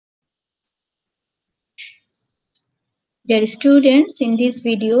Dear students, in this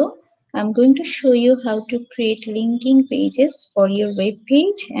video, I'm going to show you how to create linking pages for your web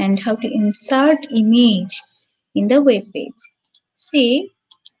page and how to insert image in the web page. See,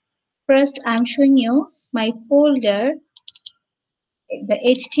 first I'm showing you my folder, the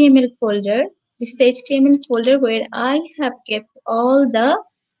HTML folder. This is the HTML folder where I have kept all the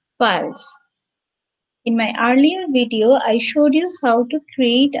files. In my earlier video, I showed you how to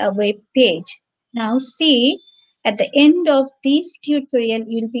create a web page. Now see, at the end of this tutorial,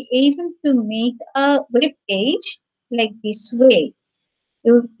 you'll be able to make a web page like this way.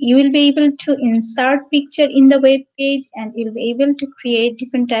 You will be able to insert picture in the web page and you'll be able to create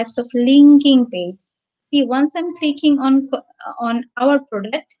different types of linking page. See, once I'm clicking on our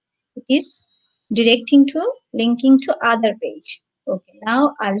product, it is directing to linking to other page. Okay,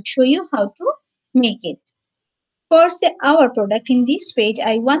 now I'll show you how to make it. For say our product in this page,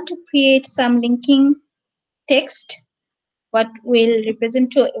 I want to create some linking text, what will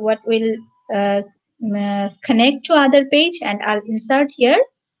represent to what will connect to other page, and I'll insert here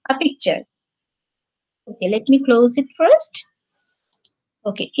a picture. Okay, let me close it first.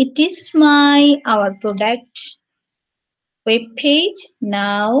 Okay, it is our product web page.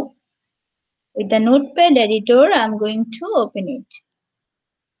 Now with the notepad editor, I'm going to open it.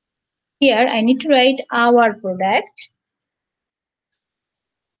 Here I need to write our product.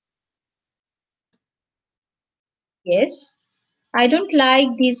 Yes. I don't like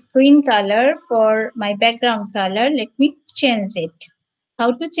this green color for my background color. Let me change it.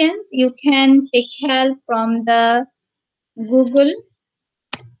 How to change? You can take help from the Google.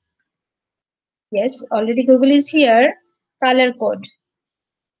 Yes, already Google is here. Color code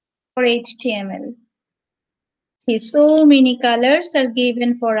for HTML. See, so many colors are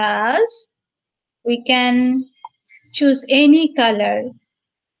given for us. We can choose any color.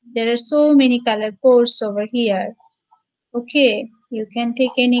 There are so many color codes over here. Okay, you can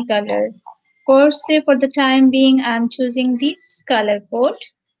take any color. For say for the time being, I'm choosing this color code.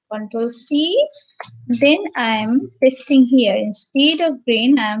 Control C. Then I'm pasting here. Instead of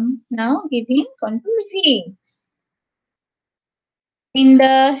green, I'm now giving Control V. In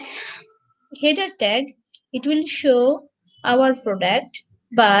the header tag, it will show our product,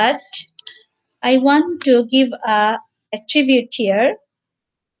 but I want to give a attribute here.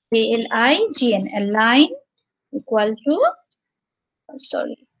 ALIGN, align equal to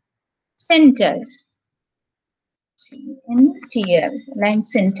center. CNTR, line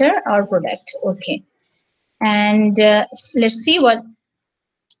center our product. Okay, and let's see what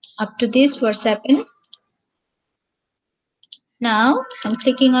up to this what's happened. Now I'm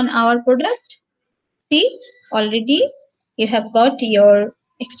clicking on our product. See, already you have got your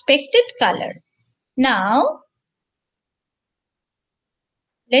expected color. Now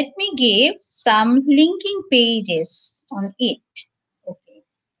let me give some linking pages on it. Okay,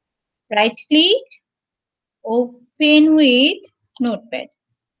 right click, open with notepad.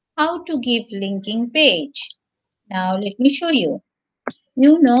 How to give linking page. Now let me show you.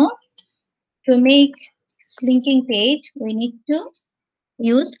 You know, to make linking page, we need to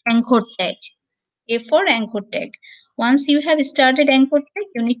use anchor tag. A for anchor tag. Once you have started anchor tag,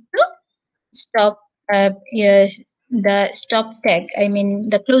 you need to stop the stop tag. I mean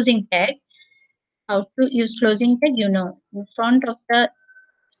the closing tag. How to use closing tag? You know, in front of the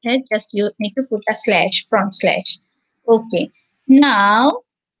tag, just you need to put a slash, front slash. Okay. Now,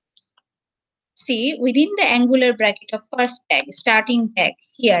 see within the angular bracket of first tag, starting tag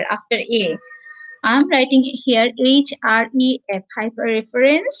here after A. I'm writing here href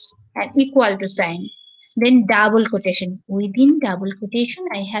hyperreference and equal to sign. Then double quotation. Within double quotation,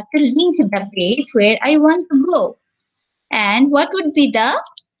 I have to link the page where I want to go. And what would be the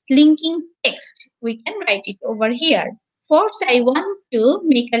linking text? We can write it over here. First, I want to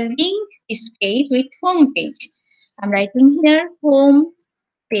make a link this page with home page. I'm writing here home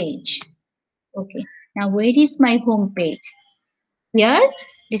page. Okay. Now, where is my home page? Here,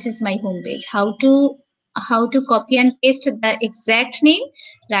 this is my home page. How to copy and paste the exact name?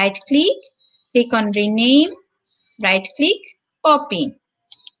 Right click on rename, right click, copy.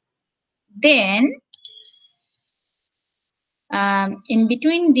 Then in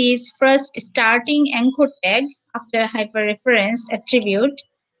between these, first starting anchor tag after hyperreference attribute,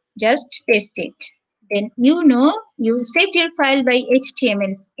 just paste it. Then you saved your file by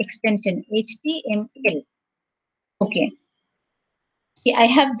HTML extension HTML. Okay. See, I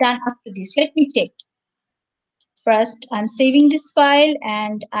have done up to this. Let me check. First, I'm saving this file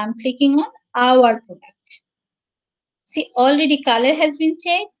and I'm clicking on our product. See, already color has been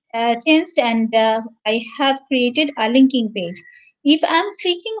changed and I have created a linking page. If I'm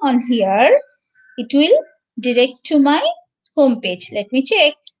clicking on here, it will direct to my home page. Let me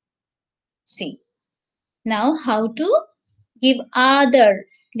check. See. Now how to give other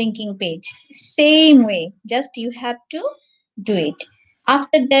linking page. Same way. Just you have to do it.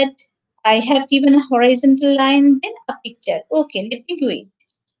 After that, I have given a horizontal line, then a picture. Okay, let me do it.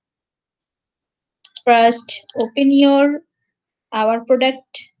 First, open your our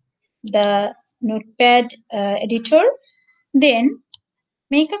product, the notepad editor. Then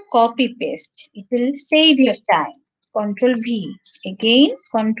make a copy paste. It will save your time. Control V. Again,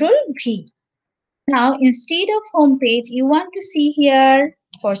 Control V. Now, instead of home page, you want to see here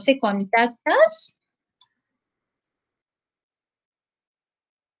for say contact us.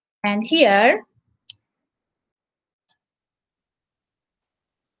 And here,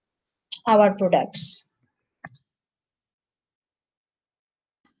 our products.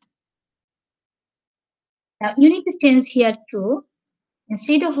 Now, you need to change here too.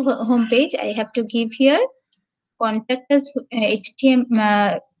 Instead of home page, I have to give here contact us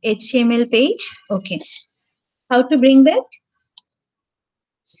HTML page. Okay. How to bring back?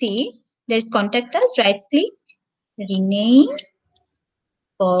 See, there's contact us, right click, rename,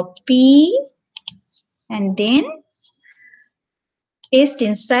 copy, and then paste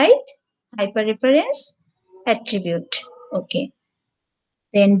inside hyperreference attribute. Okay.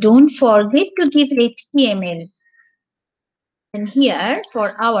 Then don't forget to give HTML. And here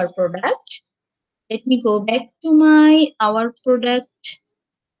for our product, let me go back to my our product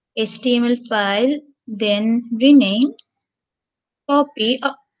HTML file, then rename, copy,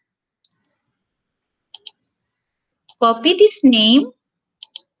 copy this name.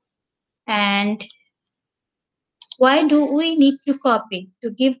 And why do we need to copy? To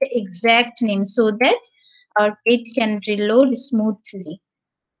give the exact name so that our page can reload smoothly.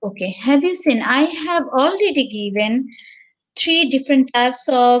 Okay, have you seen? I have already given 3 different types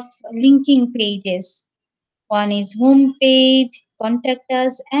of linking pages. One is home page, contact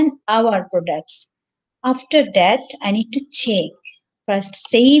us, and our products. After that, I need to check. First,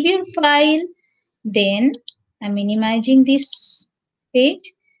 save your file. Then, I'm minimizing this page.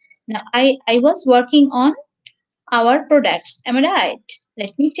 Now, I was working on our products. Am I right?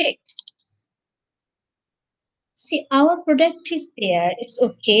 Let me check. See, our product is there. It's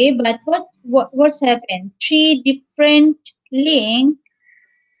okay. But what's happened? 3 different link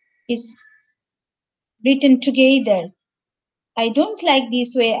is written together. I don't like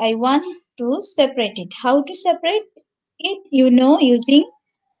this way. I want to separate it. How to separate it? You know, using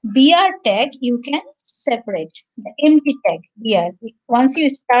BR tag, you can separate the empty tag BR. Once you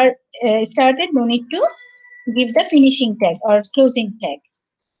started, no need to give the finishing tag or closing tag.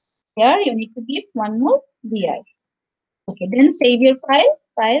 Here, you need to give one more BR. Okay, then save your file,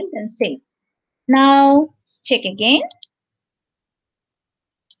 then save. Now, check again.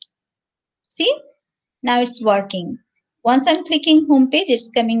 See, now it's working. Once I'm clicking home page,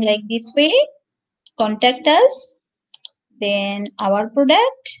 it's coming like this way. Contact us, then our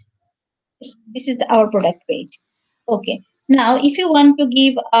product. This is our product page. Okay. Now, if you want to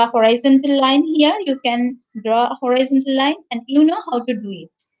give a horizontal line here, you can draw a horizontal line, and you know how to do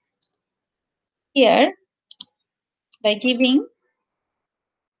it. Here, by giving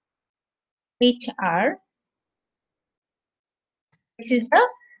HR, which is the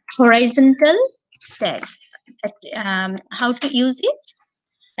horizontal tag. How to use it?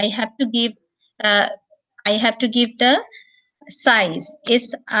 I have to give the size,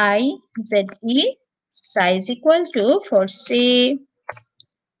 SIZE, size equal to, for say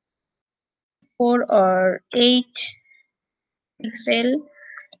 4 or 8 pixel,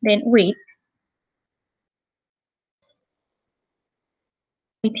 then width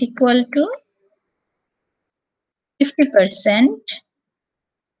equal to 50%,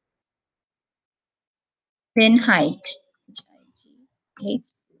 then height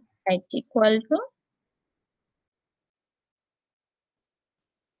equal to,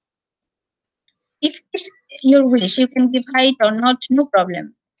 if it's your wish, you can give height or not, no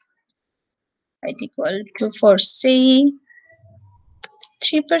problem. Height equal to, for say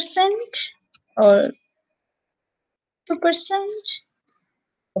 3% or 2%.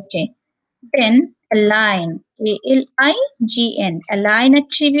 Okay. Then align, ALIGN, align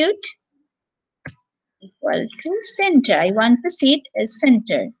attribute equal to center. I want to see it as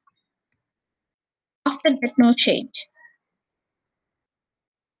center. After that, no shade.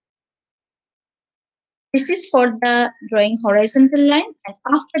 This is for the drawing horizontal line, and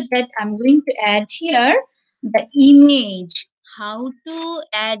after that I'm going to add here the image. How to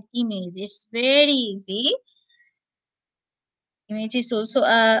add image? It's very easy. Image is also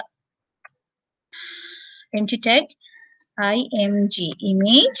a empty tag, IMG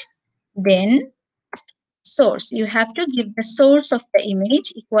image. Then source. You have to give the source of the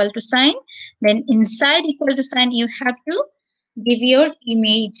image equal to sign. Then inside equal to sign, you have to give your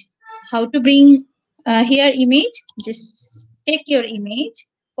image. How to bring here image? Just take your image.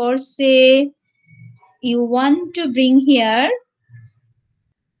 For say you want to bring here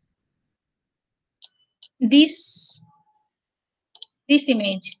this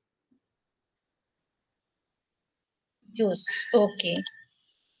image, juice. Okay.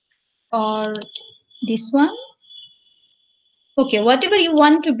 Or this one. Okay, whatever you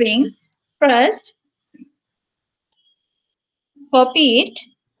want to bring, first copy it.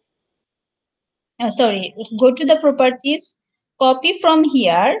 Sorry, go to the properties, copy from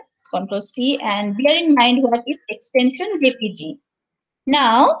here, Control C, and bear in mind what is extension JPG.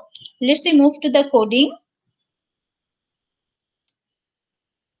 Now, let's move to the coding.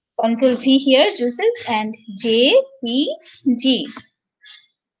 Control V here, juices, and JPG.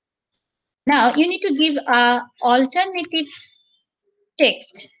 Now, you need to give a alternative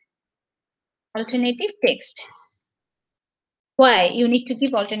text. Alternative text. Why you need to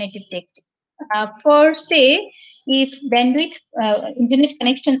give alternative text? For say, if bandwidth internet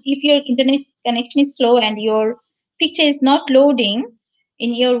connection, if your internet connection is slow and your picture is not loading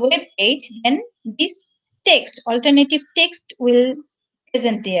in your web page, then this text, alternative text, will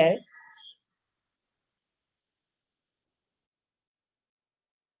present there.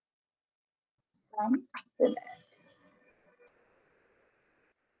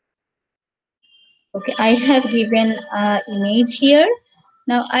 Okay, I have given image here.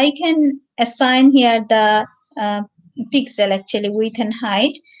 Now I can assign here the pixel, actually width and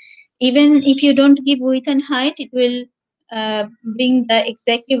height. Even if you don't give width and height, it will bring the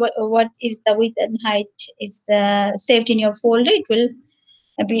exactly what is the width and height is saved in your folder. It will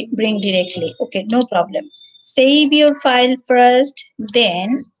bring directly. Okay, no problem. Save your file first,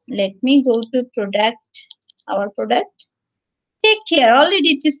 then let me go to product, our product. Take here,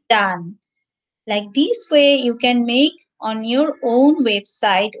 already it is done. Like this way you can make on your own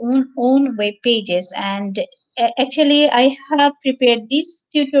website, own web pages. And actually I have prepared this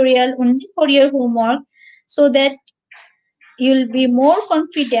tutorial only for your homework, so that you'll be more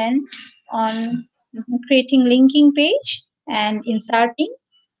confident on creating linking page and inserting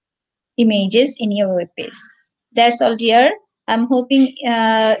images in your web page. That's all, dear. I'm hoping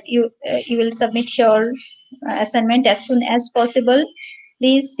you will submit your assignment as soon as possible.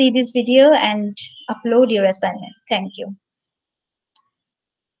 Please see this video and upload your assignment. Thank you.